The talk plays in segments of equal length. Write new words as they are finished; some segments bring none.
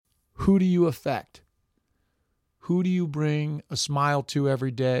who do you affect? Who do you bring a smile to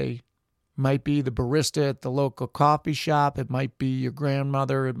every day? Might be the barista at the local coffee shop. It might be your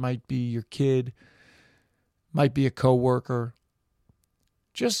grandmother. It might be your kid. Might be a coworker.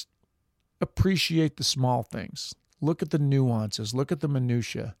 Just appreciate the small things. Look at the nuances. Look at the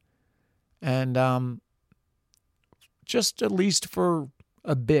minutia. And just at least for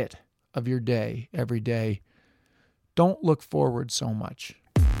a bit of your day, every day, don't look forward so much.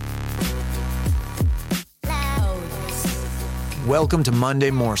 Welcome to Monday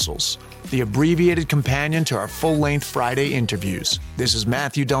Morsels, the abbreviated companion to our full-length Friday interviews. This is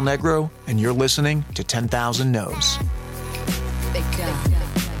Matthew Del Negro, and you're listening to 10,000 No's.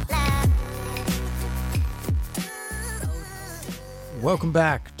 Welcome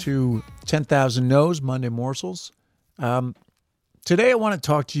back to 10,000 No's, Monday Morsels. Today I want to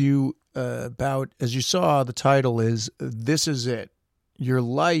talk to you about, as you saw, the title is, This Is It. Your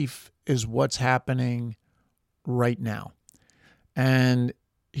life is what's happening right now. And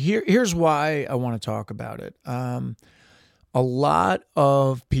here's why I want to talk about it. A lot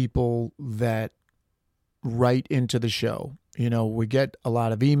of people that write into the show, we get a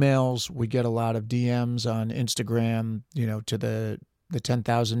lot of emails, we get a lot of DMs on Instagram, to the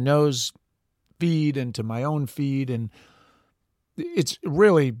 10,000 No's feed and to my own feed. And it's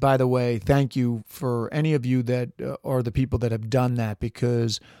really, by the way, thank you for any of you that are the people that have done that,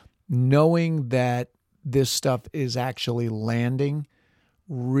 because knowing that this stuff is actually landing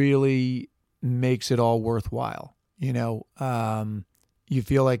really makes it all worthwhile. You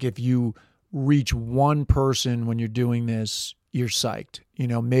feel like if you reach one person when you're doing this, you're psyched.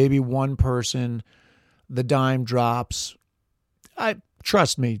 Maybe one person, the dime drops.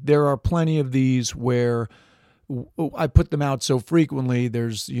 Trust me, there are plenty of these where I put them out so frequently.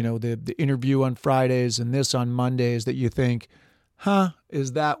 There's, the interview on Fridays and this on Mondays that you think,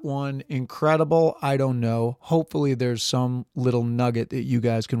 is that one incredible? I don't know. Hopefully there's some little nugget that you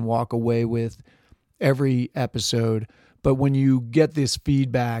guys can walk away with every episode. But when you get this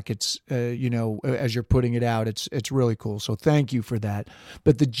feedback, it's, as you're putting it out, it's really cool. So thank you for that.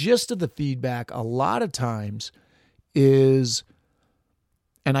 But the gist of the feedback a lot of times is,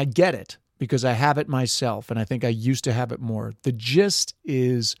 and I get it because I have it myself, and I think I used to have it more. The gist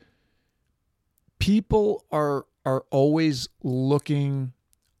is people are always looking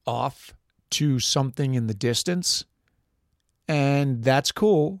off to something in the distance, and that's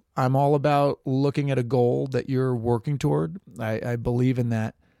cool. I'm all about looking at a goal that you're working toward. I believe in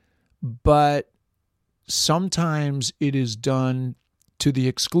that. But sometimes it is done to the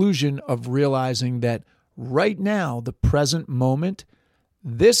exclusion of realizing that right now, the present moment,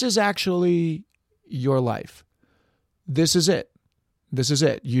 this is actually your life. This is it. This is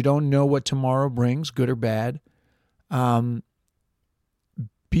it. You don't know what tomorrow brings, good or bad.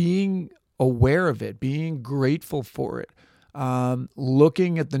 Being aware of it, being grateful for it,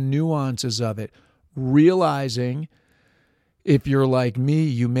 looking at the nuances of it, realizing if you're like me,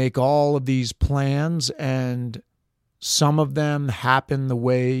 you make all of these plans and some of them happen the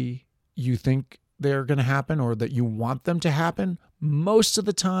way you think they're going to happen or that you want them to happen. Most of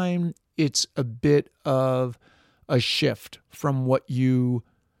the time, it's a bit of a shift from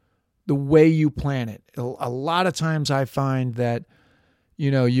the way you plan it. A lot of times I find that,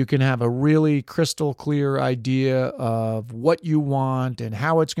 you can have a really crystal clear idea of what you want and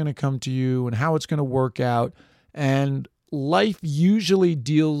how it's going to come to you and how it's going to work out. And life usually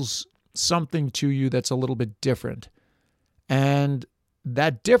deals something to you that's a little bit different. And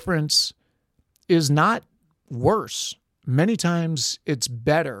that difference is not worse. Many times it's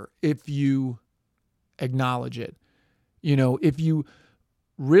better if you acknowledge it. If you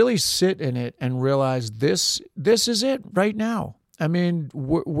really sit in it and realize this is it right now. I mean,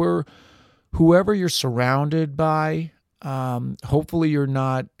 we're whoever you're surrounded by, hopefully you're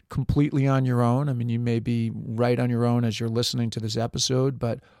not completely on your own. I mean, you may be right on your own as you're listening to this episode,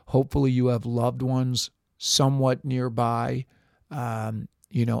 but hopefully you have loved ones somewhat nearby.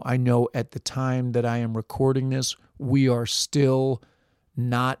 I know at the time that I am recording this, we are still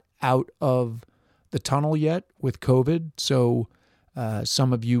not out of the tunnel yet with COVID. So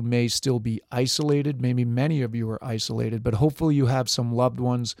some of you may still be isolated. Maybe many of you are isolated, but hopefully you have some loved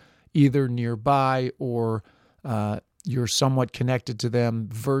ones either nearby or you're somewhat connected to them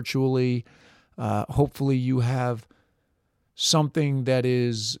virtually. Hopefully you have something that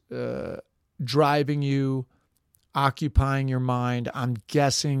is driving you, occupying your mind. I'm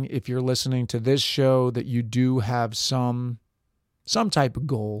guessing if you're listening to this show that you do have some type of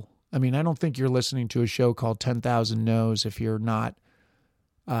goal. I mean, I don't think you're listening to a show called 10,000 No's if you're not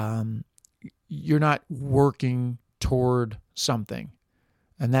working toward something.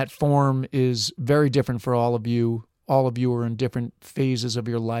 And that form is very different for all of you. All of you are in different phases of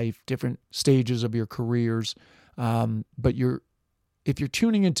your life, different stages of your careers. But if you're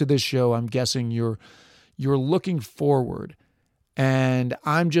tuning into this show, I'm guessing you're looking forward. And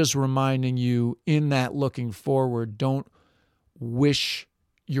I'm just reminding you, in that looking forward, don't wish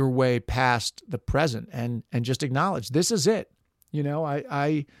your way past the present, and just acknowledge this is it.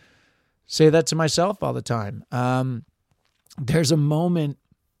 I say that to myself all the time. There's a moment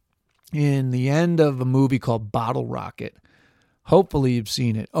in the end of a movie called Bottle Rocket. Hopefully you've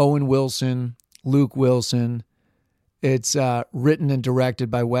seen it. Owen Wilson, Luke Wilson. It's written and directed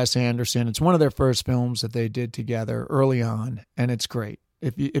by Wes Anderson. It's one of their first films that they did together early on, and it's great.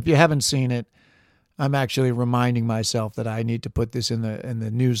 If you haven't seen it, I'm actually reminding myself that I need to put this in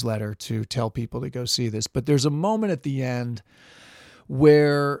the newsletter to tell people to go see this. But there's a moment at the end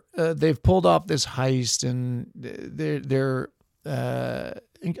where they've pulled off this heist, and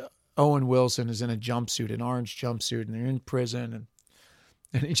Owen Wilson is in a jumpsuit, an orange jumpsuit, and they're in prison,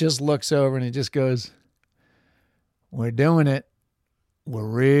 and he just looks over and he just goes, "We're doing it. We're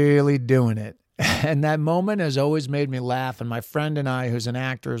really doing it." And that moment has always made me laugh. And my friend and I, who's an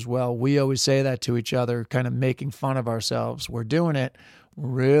actor as well, we always say that to each other, kind of making fun of ourselves. We're doing it. We're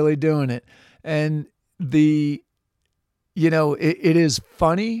really doing it. And it is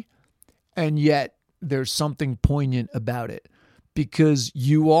funny, and yet there's something poignant about it, because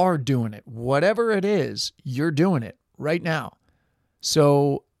you are doing it. Whatever it is, you're doing it right now.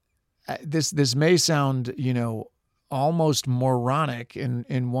 So this may sound, almost moronic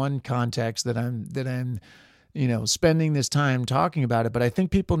in one context that I'm spending this time talking about it, but I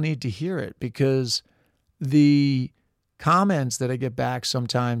think people need to hear it, because the comments that I get back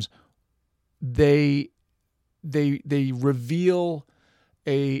sometimes, they reveal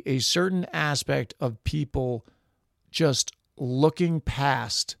a certain aspect of people just looking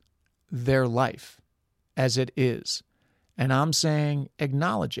past their life as it is. And I'm saying,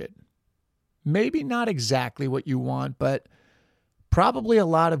 acknowledge it. Maybe not exactly what you want, but probably a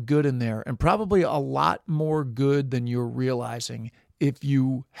lot of good in there, and probably a lot more good than you're realizing if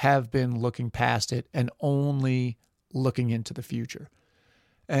you have been looking past it and only looking into the future.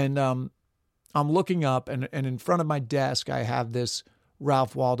 And I'm looking up, and in front of my desk, I have this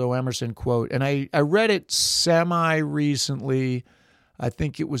Ralph Waldo Emerson quote, and I read it semi-recently. I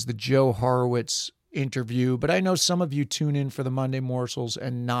think it was the Joe Horowitz interview, but I know some of you tune in for the Monday morsels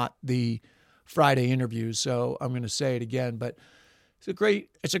and not the Friday interviews, so I'm going to say it again, but it's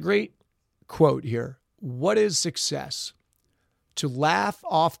a great quote here. What is success? To laugh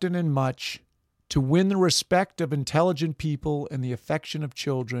often and much, to win the respect of intelligent people and the affection of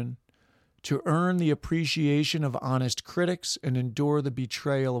children, to earn the appreciation of honest critics and endure the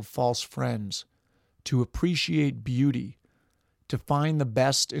betrayal of false friends, to appreciate beauty, to find the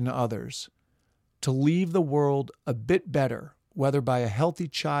best in others, to leave the world a bit better, whether by a healthy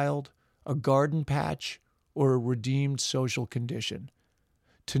child, a garden patch, or a redeemed social condition.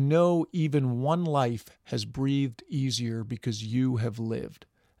 To know even one life has breathed easier because you have lived.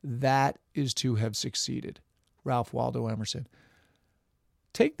 That is to have succeeded. Ralph Waldo Emerson.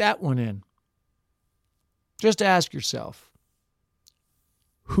 Take that one in. Just ask yourself,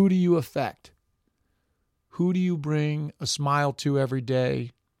 who do you affect? Who do you bring a smile to every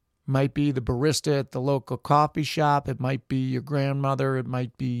day? Might be the barista at the local coffee shop. It might be your grandmother. It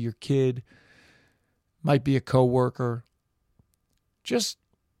might be your kid. Might be a coworker. Just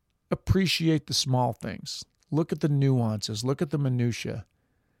appreciate the small things. Look at the nuances. Look at the minutia.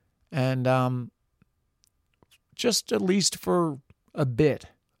 And just at least for a bit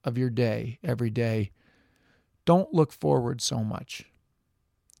of your day, every day, don't look forward so much.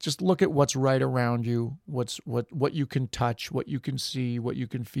 Just look at what's right around you, what you can touch, what you can see, what you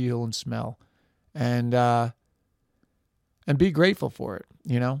can feel and smell, and be grateful for it.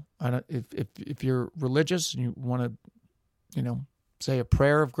 If you're religious and you want to, say a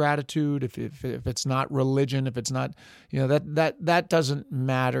prayer of gratitude. If it's not religion, if it's not, that doesn't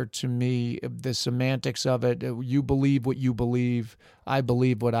matter to me. The semantics of it. You believe what you believe. I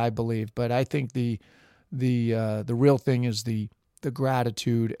believe what I believe. But I think the real thing is the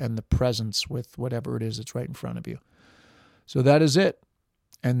gratitude and the presence with whatever it is that's right in front of you. So that is it.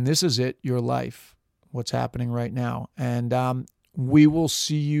 And this is it, your life, what's happening right now. And we will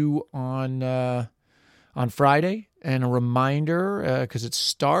see you on Friday. And a reminder, because it's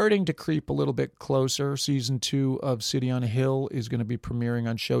starting to creep a little bit closer, Season 2 of City on a Hill is going to be premiering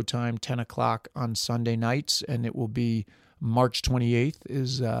on Showtime, 10 o'clock on Sunday nights. And it will be March 28th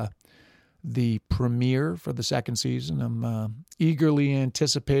is the premiere for the second season. I'm eagerly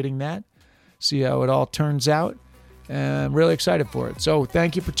anticipating that. See how it all turns out. And I'm really excited for it. So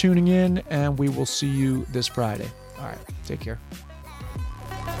thank you for tuning in, and we will see you this Friday. All right, take care.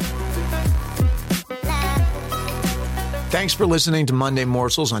 Thanks for listening to Monday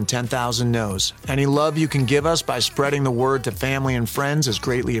Morsels on 10,000 No's. Any love you can give us by spreading the word to family and friends is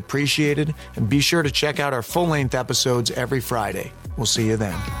greatly appreciated. And be sure to check out our full-length episodes every Friday. We'll see you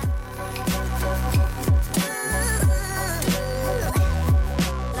then.